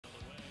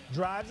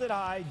Drives it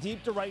high,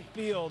 deep to right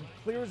field,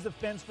 clears the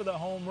fence for the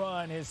home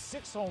run. His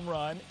sixth home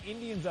run.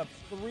 Indians up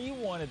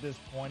 3-1 at this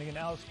point. Again,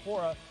 Alex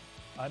Cora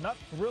not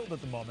thrilled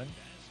at the moment.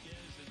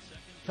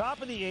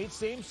 Top of the eighth,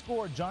 same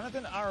score.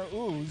 Jonathan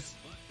Arauz.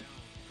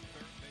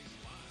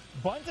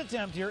 Bunt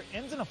attempt here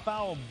ends in a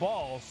foul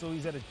ball, so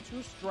he's at a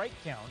 2-strike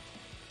count.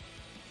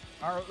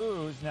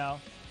 Arauz now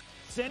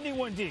sending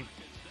one deep.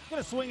 He's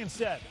going to swing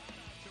instead.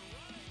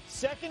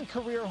 Second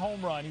career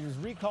home run. He was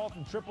recalled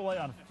from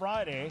AAA on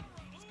Friday.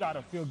 It's got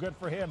to feel good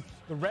for him.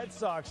 The Red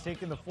Sox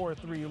taking the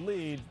 4-3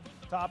 lead.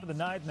 Top of the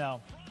ninth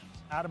now.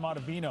 Adam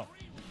Ottavino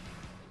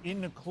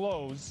in to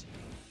close.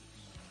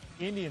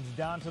 Indians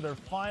down to their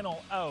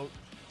final out.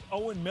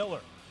 Owen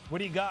Miller, what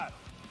do you got?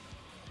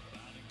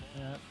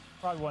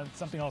 Probably want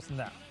something else than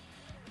that.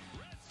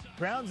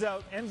 Grounds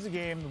out, ends the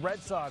game. The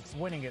Red Sox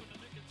winning it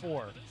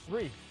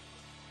 4-3.